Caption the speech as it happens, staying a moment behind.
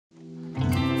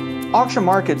Auction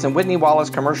Markets and Whitney Wallace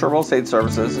Commercial Real Estate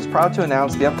Services is proud to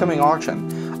announce the upcoming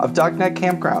auction of Duck Neck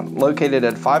Campground located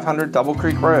at 500 Double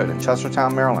Creek Road in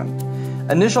Chestertown, Maryland.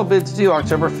 Initial bids due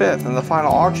October 5th and the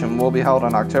final auction will be held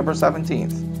on October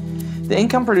 17th. The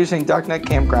income-producing Duck Neck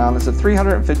Campground is a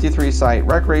 353-site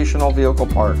recreational vehicle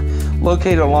park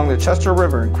located along the Chester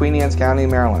River in Queen Anne's County,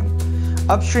 Maryland.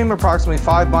 Upstream approximately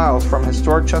 5 miles from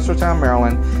historic Chestertown,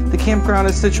 Maryland, the campground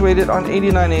is situated on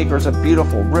 89 acres of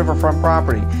beautiful riverfront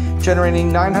property,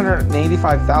 generating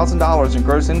 $985,000 in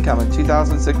gross income in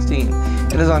 2016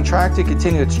 and is on track to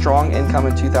continue its strong income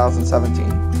in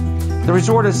 2017. The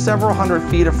resort has several hundred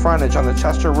feet of frontage on the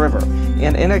Chester River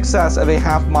and in excess of a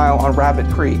half-mile on Rabbit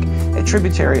Creek, a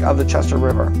tributary of the Chester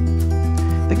River.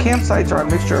 The campsites are a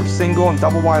mixture of single and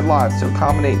double-wide lots to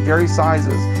accommodate various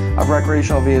sizes of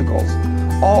recreational vehicles.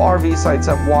 All RV sites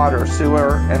have water,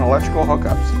 sewer, and electrical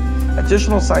hookups.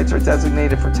 Additional sites are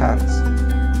designated for tents.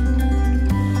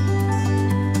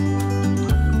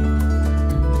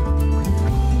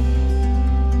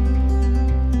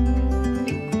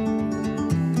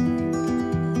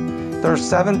 There are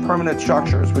 7 permanent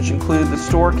structures, which include the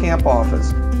store camp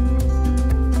office,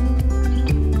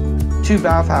 2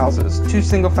 bathhouses, 2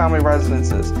 single-family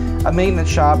residences, a maintenance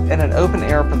shop, and an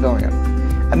open-air pavilion.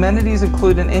 Amenities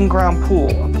include an in-ground pool,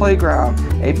 a playground,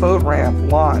 a boat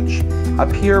ramp, launch, a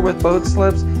pier with boat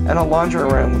slips, and a laundry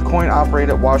room with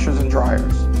coin-operated washers and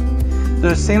dryers.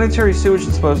 The sanitary sewage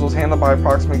disposal is handled by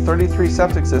approximately 33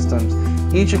 septic systems,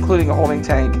 each including a holding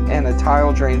tank and a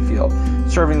tile drain field,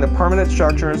 serving the permanent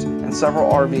structures and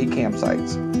several RV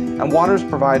campsites, and water is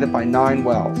provided by 9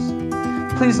 wells.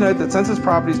 Please note that since this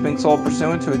property is being sold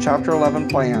pursuant to a Chapter 11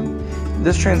 plan,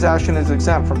 this transaction is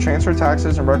exempt from transfer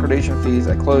taxes and recordation fees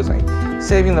at closing,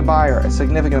 saving the buyer a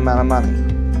significant amount of money.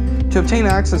 To obtain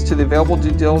access to the available due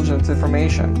diligence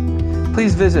information,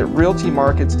 please visit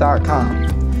realtymarkets.com.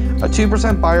 A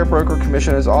 2% buyer broker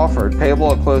commission is offered,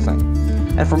 payable at closing.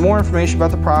 And for more information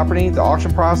about the property, the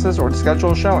auction process, or to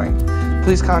schedule a showing,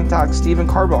 please contact Stephen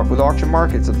Cardwalk with Auction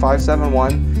Markets at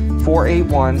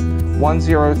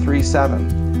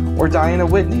 571-481-1037 or Diana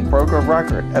Whitney, broker of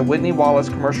record at Whitney Wallace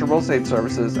Commercial Real Estate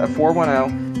Services at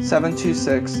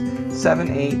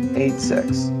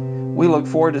 410-726-7886. We look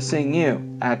forward to seeing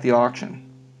you at the auction.